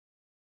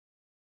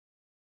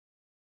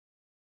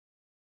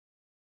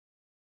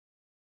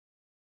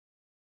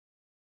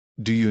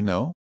Do you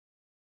know?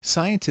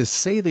 Scientists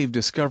say they've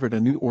discovered a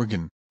new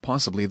organ,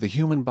 possibly the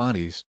human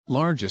body's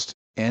largest,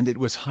 and it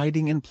was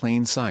hiding in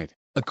plain sight,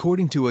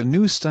 according to a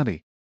new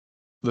study.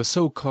 The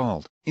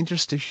so-called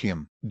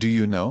interstitium. Do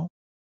you know?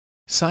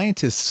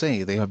 Scientists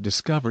say they have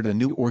discovered a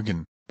new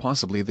organ,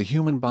 possibly the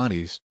human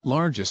body's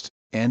largest,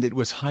 and it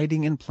was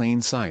hiding in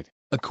plain sight,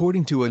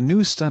 according to a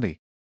new study.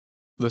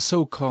 The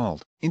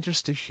so-called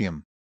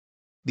interstitium.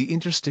 The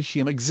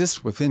interstitium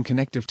exists within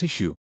connective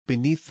tissue,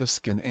 beneath the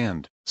skin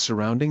and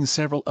surrounding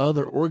several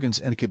other organs,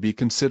 and could be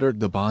considered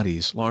the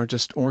body's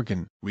largest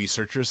organ,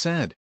 researchers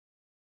said.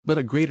 But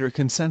a greater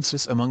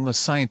consensus among the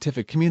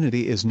scientific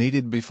community is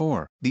needed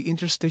before the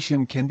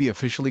interstitium can be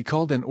officially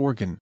called an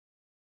organ.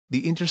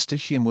 The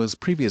interstitium was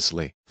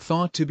previously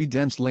thought to be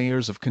dense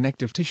layers of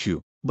connective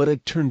tissue, but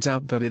it turns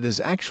out that it is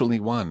actually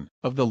one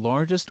of the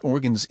largest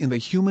organs in the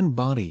human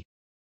body.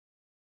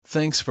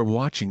 Thanks for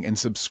watching and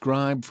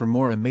subscribe for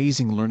more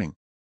amazing learning.